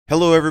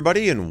Hello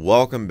everybody and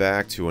welcome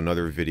back to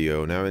another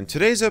video. Now in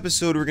today's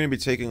episode we're going to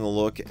be taking a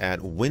look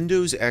at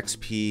Windows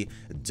XP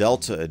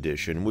Delta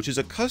Edition, which is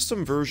a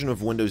custom version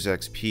of Windows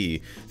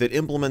XP that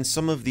implements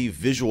some of the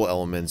visual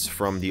elements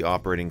from the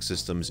operating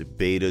system's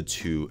Beta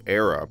 2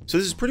 era. So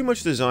this is pretty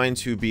much designed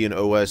to be an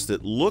OS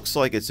that looks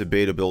like it's a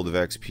beta build of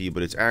XP,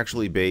 but it's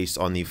actually based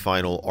on the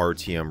final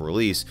RTM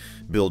release,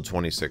 build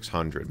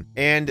 2600.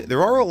 And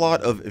there are a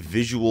lot of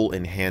visual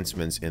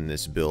enhancements in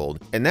this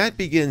build, and that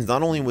begins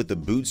not only with the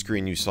boot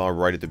screen you saw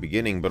right at the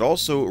beginning, but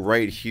also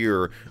right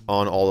here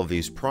on all of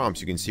these prompts.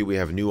 You can see we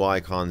have new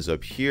icons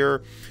up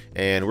here,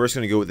 and we're just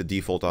going to go with the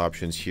default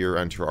options here,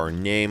 enter our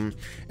name,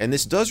 and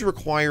this does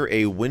require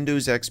a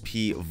Windows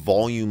XP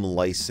volume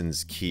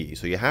license key,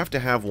 so you have to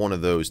have one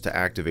of those to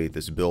activate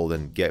this build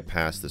and get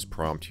past this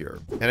prompt here.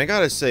 And I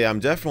gotta say,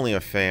 I'm definitely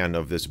a fan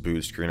of this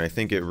boot screen. I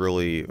think it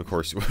really, of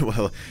course,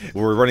 well,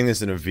 we're running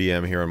this in a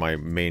VM here on my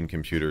main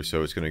computer,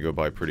 so it's going to go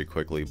by pretty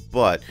quickly,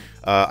 but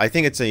I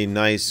think it's a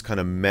nice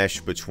kind of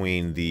mesh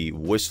between the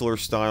Whistler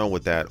style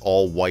with that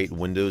all-white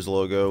Windows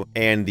logo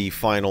and the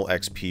final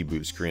XP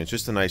boot screen. It's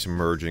just a nice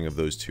merging of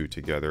those two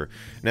together.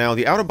 Now,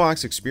 the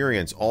out-of-box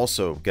experience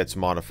also gets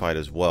modified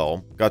as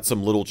well. Got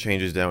some little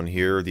changes down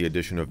here, the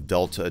addition of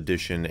Delta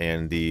Edition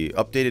and the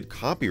updated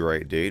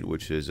copyright date,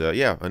 which is,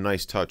 yeah, a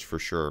nice touch for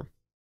sure.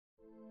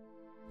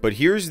 But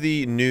here's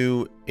the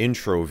new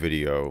intro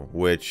video,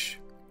 which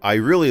I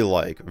really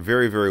like.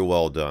 Very, very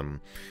well done.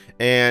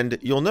 And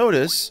you'll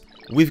notice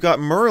we've got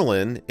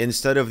Merlin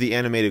instead of the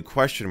animated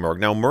question mark.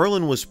 Now,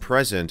 Merlin was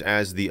present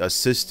as the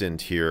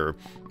assistant here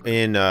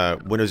in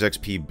Windows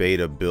XP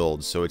beta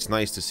build, so it's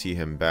nice to see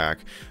him back.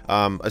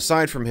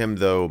 Aside from him,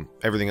 though,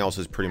 everything else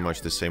is pretty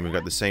much the same. We've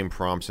got the same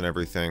prompts and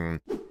everything.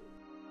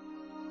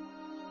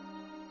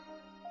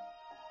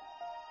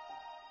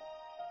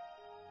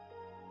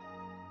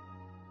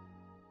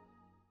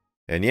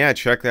 And yeah,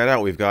 check that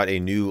out. We've got a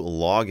new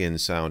login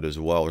sound as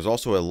well. There's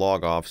also a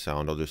log off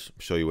sound. I'll just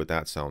show you what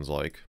that sounds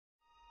like.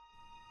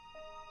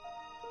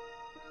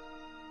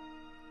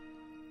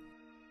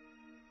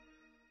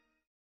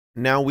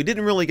 Now, we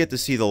didn't really get to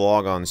see the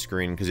log on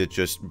screen because it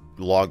just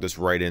logged us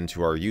right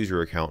into our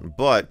user account,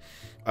 but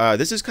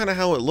this is kind of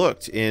how it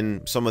looked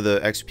in some of the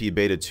XP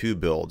Beta 2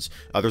 builds.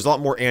 There's a lot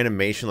more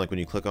animation, like when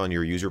you click on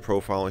your user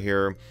profile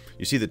here,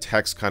 you see the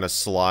text kind of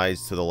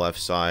slides to the left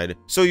side.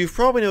 So you've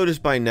probably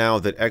noticed by now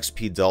that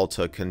XP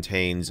Delta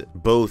contains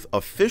both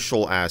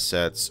official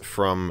assets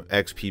from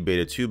XP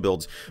Beta 2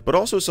 builds, but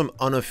also some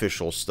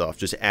unofficial stuff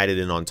just added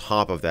in on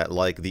top of that,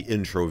 like the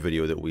intro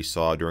video that we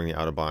saw during the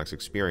out-of-box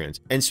experience.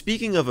 And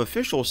speaking of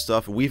official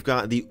stuff, we've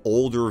got the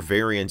older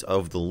variant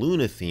of the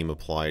Luna theme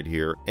applied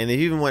here, and they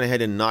even went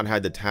ahead and not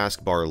had the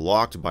taskbar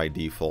locked by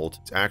default.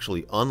 It's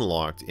actually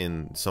unlocked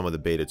in some of the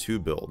Beta 2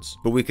 builds,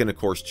 but we can of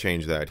course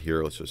change that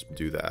here. Let's just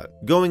do that.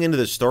 Going into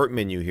the start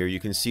menu here, you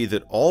can see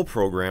that all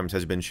programs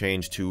has been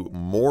changed to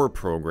more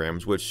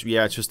programs, which,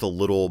 yeah, it's just a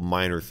little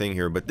minor thing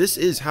here, but this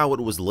is how it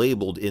was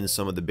labeled in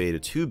some of the Beta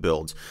 2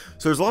 builds.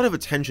 So there's a lot of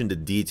attention to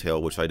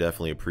detail, which I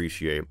definitely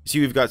appreciate. See,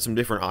 we've got some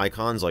different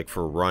icons like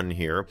for run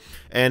here,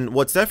 and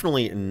what's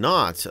definitely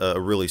not a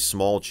really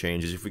small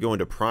change is if we go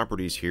into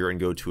properties here and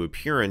go to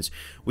appearance,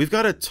 we've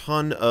got a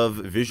ton of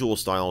visual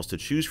styles to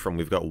choose from.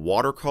 We've got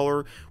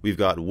watercolor, we've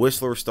got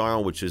Whistler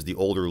style, which is the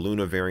older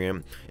Luna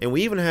variant, and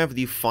we even have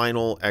the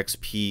final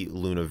XP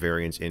Luna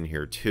variants in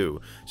here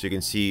too. So you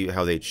can see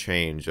how they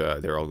change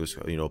there. I'll just,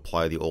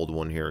 apply the old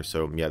one here.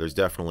 So yeah, there's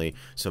definitely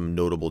some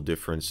notable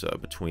difference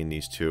between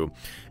these two.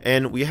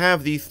 And we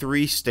have the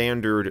three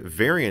standard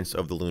variants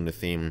of the Luna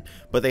theme,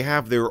 but they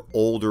have their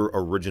older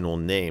original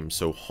names.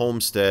 So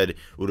Homestead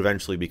would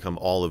eventually become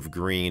olive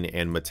green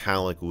and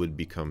metallic would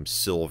become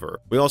silver.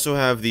 We also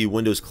have the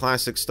Windows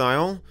Classic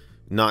style.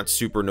 Not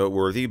super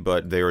noteworthy,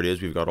 but there it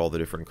is. We've got all the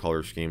different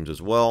color schemes as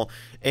well.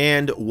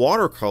 And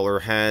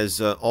watercolor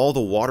has all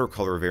the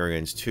watercolor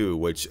variants too,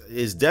 which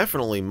is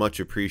definitely much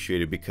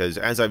appreciated because,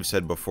 as I've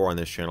said before on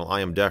this channel,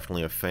 I am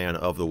definitely a fan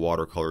of the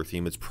watercolor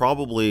theme. It's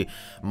probably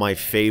my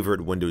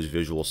favorite Windows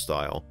visual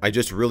style. I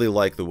just really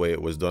like the way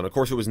it was done. Of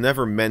course, it was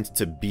never meant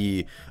to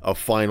be a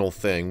final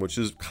thing, which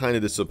is kind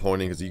of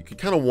disappointing because you can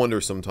kind of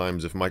wonder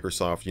sometimes if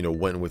Microsoft,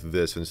 went with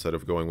this instead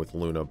of going with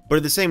Luna. But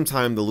at the same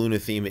time, the Luna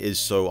theme is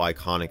so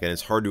iconic and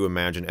it's hard to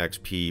imagine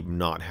XP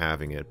not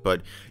having it.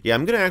 But yeah,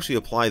 I'm going to actually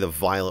apply the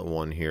violet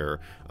one here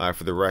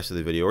for the rest of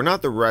the video, or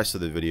not the rest of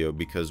the video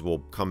because we'll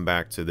come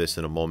back to this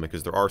in a moment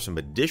because there are some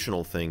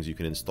additional things you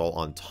can install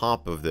on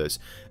top of this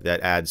that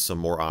adds some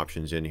more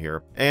options in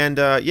here. And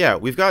yeah,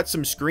 we've got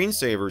some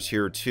screensavers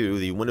here too.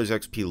 The Windows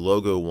XP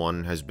logo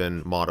one has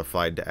been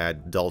modified to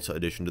add Delta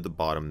Edition to the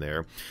bottom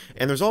there.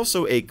 And there's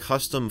also a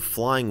custom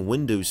flying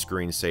Windows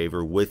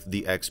screensaver with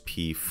the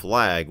XP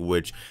flag,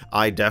 which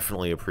I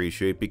definitely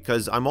appreciate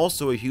because I'm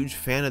also a huge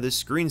fan of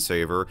this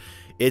screensaver.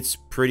 It's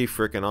pretty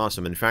freaking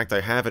awesome. In fact,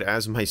 I have it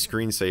as my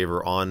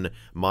screensaver on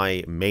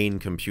my main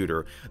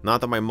computer. Not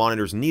that my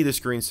monitors need a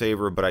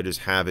screensaver, but I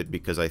just have it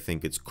because I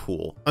think it's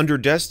cool. Under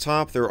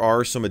desktop, there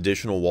are some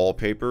additional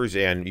wallpapers,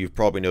 and you've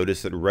probably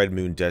noticed that Red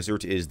Moon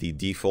Desert is the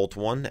default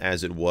one,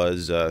 as it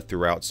was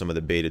throughout some of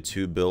the Beta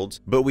 2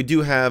 builds. But we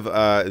do have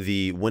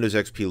the Windows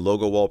XP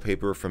logo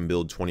wallpaper from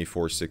build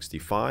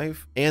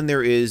 2465, and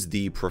there is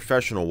the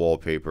professional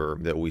wallpaper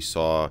that we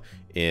saw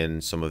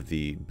in some of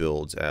the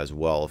builds as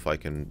well. If I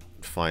can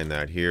find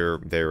that here,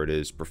 there it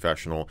is,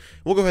 professional.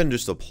 We'll go ahead and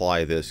just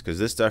apply this, because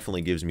this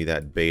definitely gives me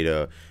that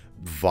beta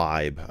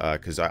vibe,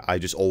 because I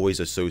just always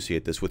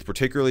associate this with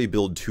particularly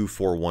build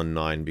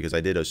 2419, because I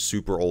did a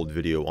super old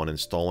video on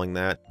installing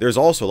that. There's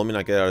also, let me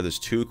not get out of this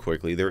too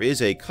quickly, there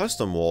is a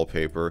custom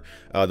wallpaper,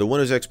 the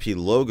Windows XP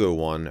logo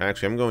one.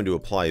 Actually, I'm going to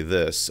apply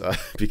this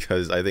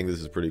because I think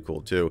this is pretty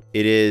cool too.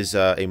 It is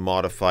a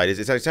modified,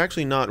 it's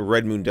actually not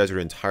Red Moon Desert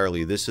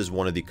entirely. This is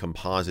one of the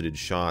composited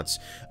shots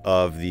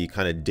of the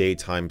kind of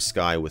daytime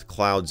sky with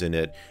clouds in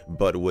it,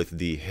 but with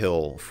the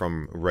hill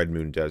from Red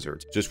Moon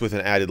Desert, just with an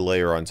added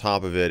layer on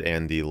top of it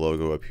and the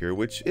logo up here,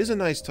 which is a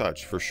nice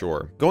touch for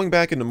sure. Going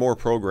back into more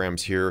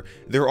programs here,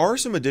 there are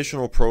some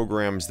additional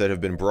programs that have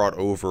been brought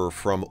over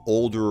from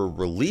older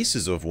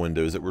releases of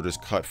Windows that were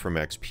just cut from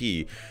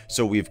XP.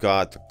 So we've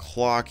got the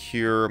clock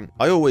here.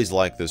 I always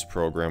like this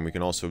program. We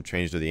can also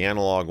change to the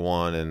analog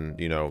one and,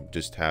 you know,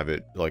 just have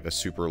it like a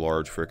super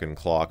large freaking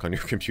clock on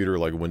your computer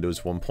like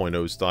Windows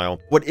 1.0 style.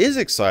 What is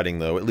exciting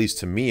though, at least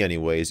to me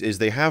anyways, is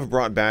they have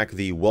brought back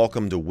the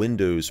Welcome to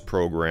Windows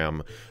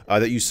program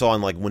that you saw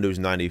in like Windows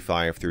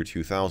 95 through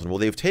 2000. Well,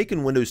 they've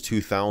taken Windows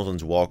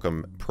 2000's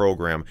welcome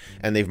program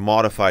and they've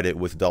modified it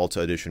with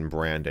Delta Edition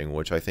branding,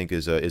 which I think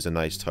is a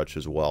nice touch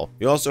as well.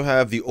 You also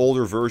have the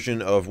older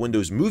version of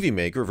Windows Movie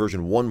Maker,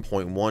 version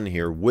 1.1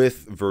 here,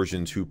 with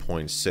version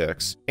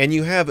 2.6. And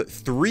you have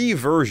three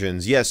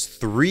versions, yes,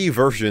 three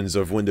versions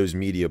of Windows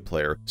Media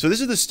Player. So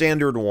this is the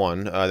standard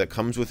one that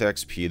comes with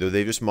XP, though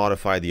they just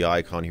modified the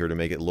icon here to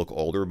make it look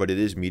older, but it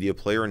is Media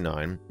Player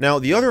 9. Now,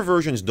 the other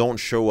versions don't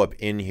show up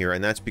in here,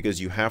 and that's because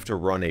you have to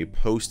run a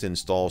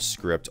post-install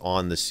script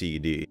on the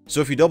CD. So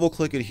if you double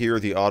click it here,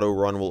 the auto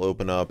run will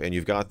open up and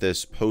you've got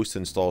this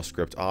post-install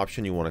script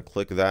option. You want to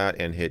click that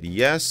and hit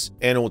yes,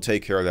 and it will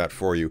take care of that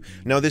for you.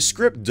 Now this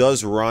script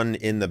does run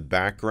in the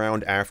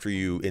background after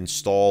you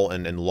install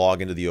and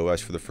log into the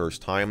OS for the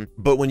first time,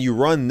 but when you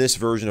run this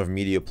version of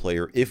Media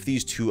Player, if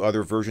these two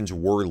other versions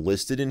were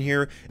listed in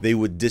here, they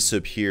would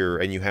disappear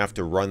and you have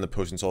to run the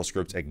post-install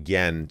script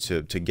again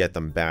to get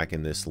them back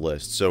in this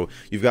list. So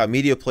you've got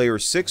Media Player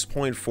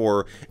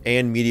 6.4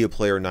 and Media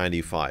Player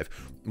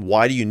 95.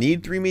 Why do you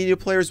need three media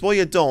players? Well,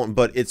 you don't,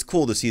 but it's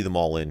cool to see them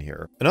all in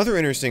here. Another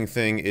interesting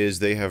thing is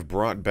they have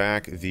brought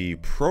back the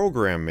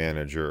Program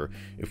Manager.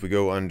 If we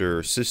go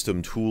under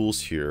System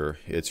Tools here,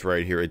 it's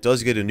right here. It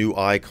does get a new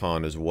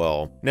icon as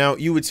well. Now,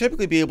 you would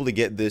typically be able to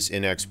get this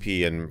in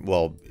XP and,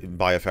 well,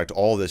 by effect,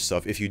 all this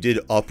stuff if you did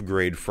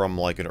upgrade from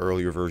like an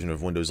earlier version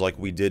of Windows, like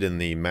we did in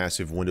the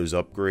massive Windows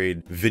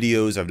upgrade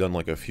videos. I've done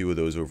like a few of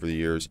those over the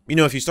years. You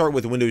know, if you start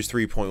with Windows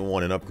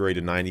 3.1 and upgrade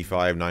to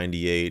 95,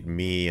 98,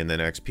 Me, and then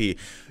XP,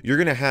 you're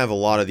going to have a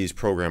lot of these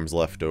programs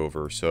left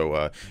over.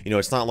 So, you know,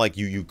 it's not like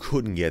you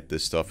couldn't get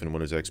this stuff in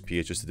Windows XP.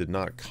 It's just it did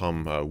not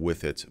come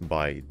with it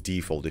by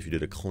default if you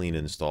did a clean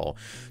install.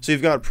 So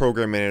you've got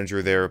Program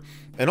Manager there.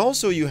 And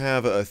also you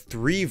have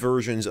three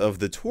versions of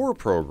the Tor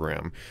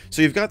program.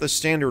 So you've got the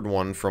standard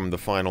one from the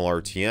final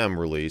RTM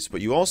release, but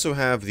you also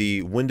have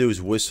the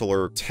Windows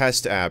Whistler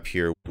test app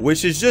here,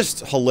 which is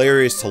just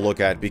hilarious to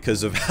look at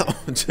because of how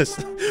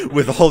just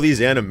with all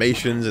these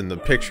animations and the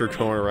picture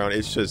going around,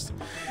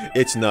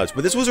 it's nuts.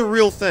 But this was a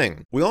real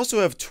thing. We also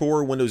have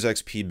Tor Windows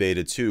XP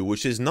Beta 2,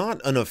 which is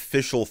not an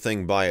official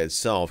thing by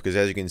itself, because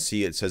as you can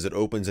see, it says it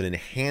opens an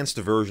enhanced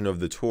version of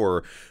the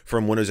Tor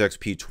from Windows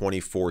XP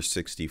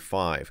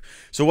 2465.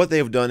 So what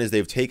they've done is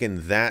they've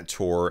taken that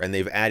Tor and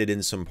they've added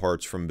in some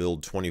parts from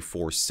build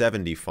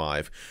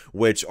 2475,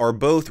 which are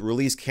both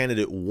release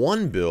candidate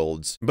 1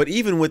 builds, but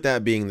even with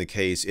that being the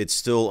case, it's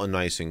still a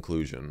nice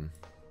inclusion.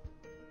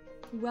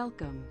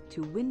 Welcome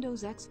to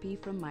Windows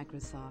XP from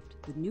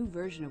Microsoft, the new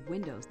version of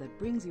Windows that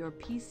brings your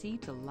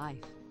PC to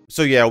life.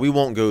 So yeah, we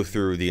won't go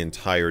through the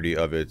entirety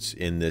of it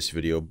in this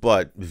video,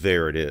 but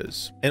there it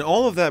is. And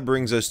all of that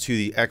brings us to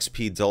the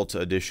XP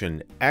Delta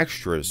Edition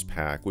Extras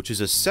pack, which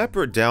is a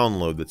separate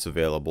download that's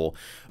available,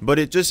 but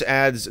it just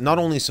adds not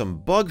only some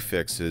bug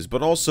fixes,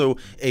 but also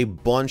a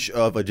bunch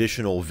of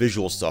additional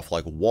visual stuff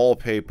like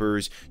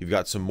wallpapers. You've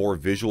got some more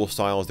visual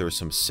styles. There's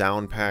some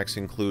sound packs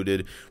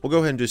included. We'll go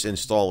ahead and just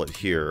install it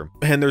here.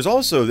 And there's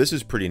also, this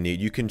is pretty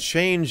neat, you can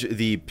change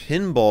the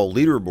pinball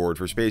leaderboard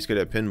for Space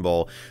Cadet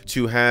Pinball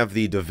to have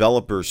the developer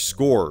developer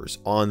scores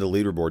on the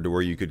leaderboard to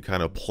where you could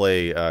kind of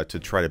play to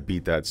try to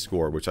beat that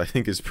score, which I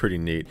think is pretty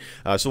neat.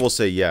 So we'll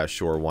say, yeah,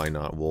 sure, why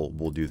not?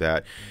 We'll do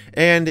that.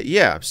 And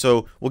yeah,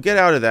 so we'll get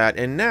out of that.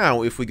 And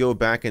now if we go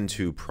back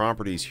into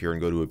properties here and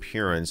go to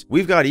appearance,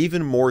 we've got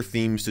even more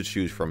themes to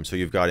choose from. So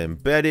you've got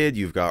embedded,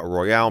 you've got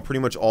Royale, pretty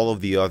much all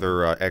of the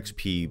other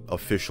XP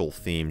official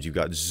themes. You've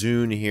got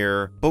Zune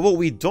here. But what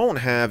we don't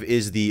have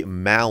is the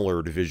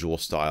Mallard visual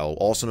style,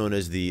 also known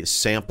as the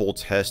sample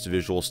test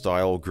visual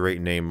style.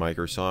 Great name,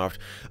 Microsoft.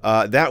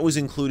 That was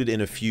included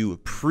in a few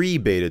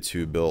pre-beta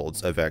 2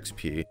 builds of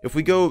XP. If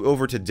we go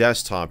over to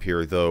desktop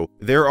here, though,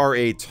 there are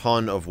a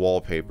ton of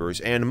wallpapers,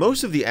 and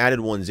most of the added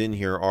ones in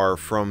here are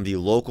from the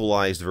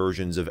localized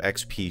versions of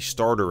XP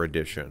Starter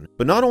Edition.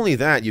 But not only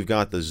that, you've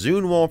got the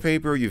Zune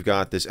wallpaper, you've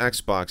got this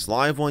Xbox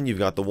Live one, you've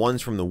got the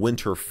ones from the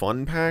Winter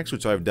Fun Packs,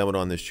 which I've demoed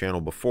on this channel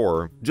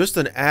before. Just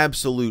an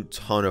absolute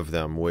ton of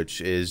them,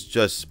 which is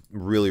just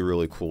really,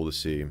 really cool to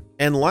see.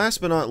 And last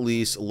but not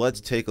least,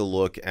 let's take a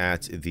look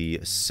at the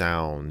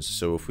sounds.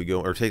 So if we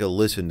go, or take a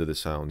listen to the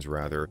sounds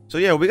rather. So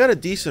yeah, we got a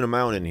decent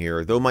amount in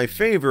here, though my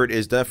favorite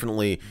is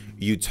definitely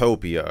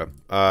Utopia.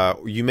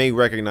 You may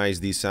recognize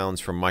these sounds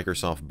from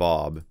Microsoft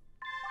Bob.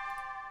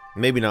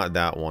 Maybe not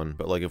that one,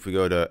 but like if we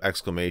go to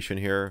exclamation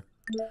here.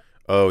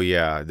 Oh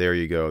yeah, there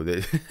you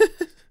go.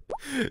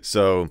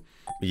 So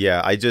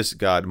yeah, I just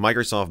got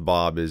Microsoft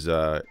Bob is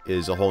a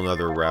whole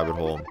nother rabbit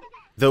hole.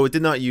 Though it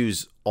did not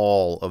use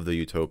all of the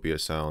Utopia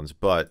sounds,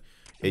 but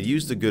it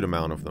used a good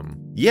amount of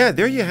them. Yeah,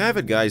 there you have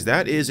it, guys.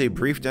 That is a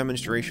brief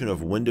demonstration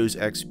of Windows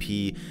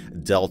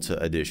XP Delta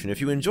Edition.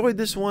 If you enjoyed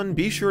this one,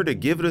 be sure to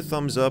give it a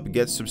thumbs up,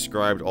 get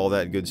subscribed, all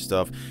that good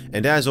stuff.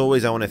 And as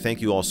always, I want to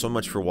thank you all so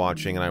much for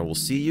watching, and I will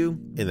see you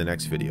in the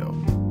next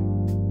video.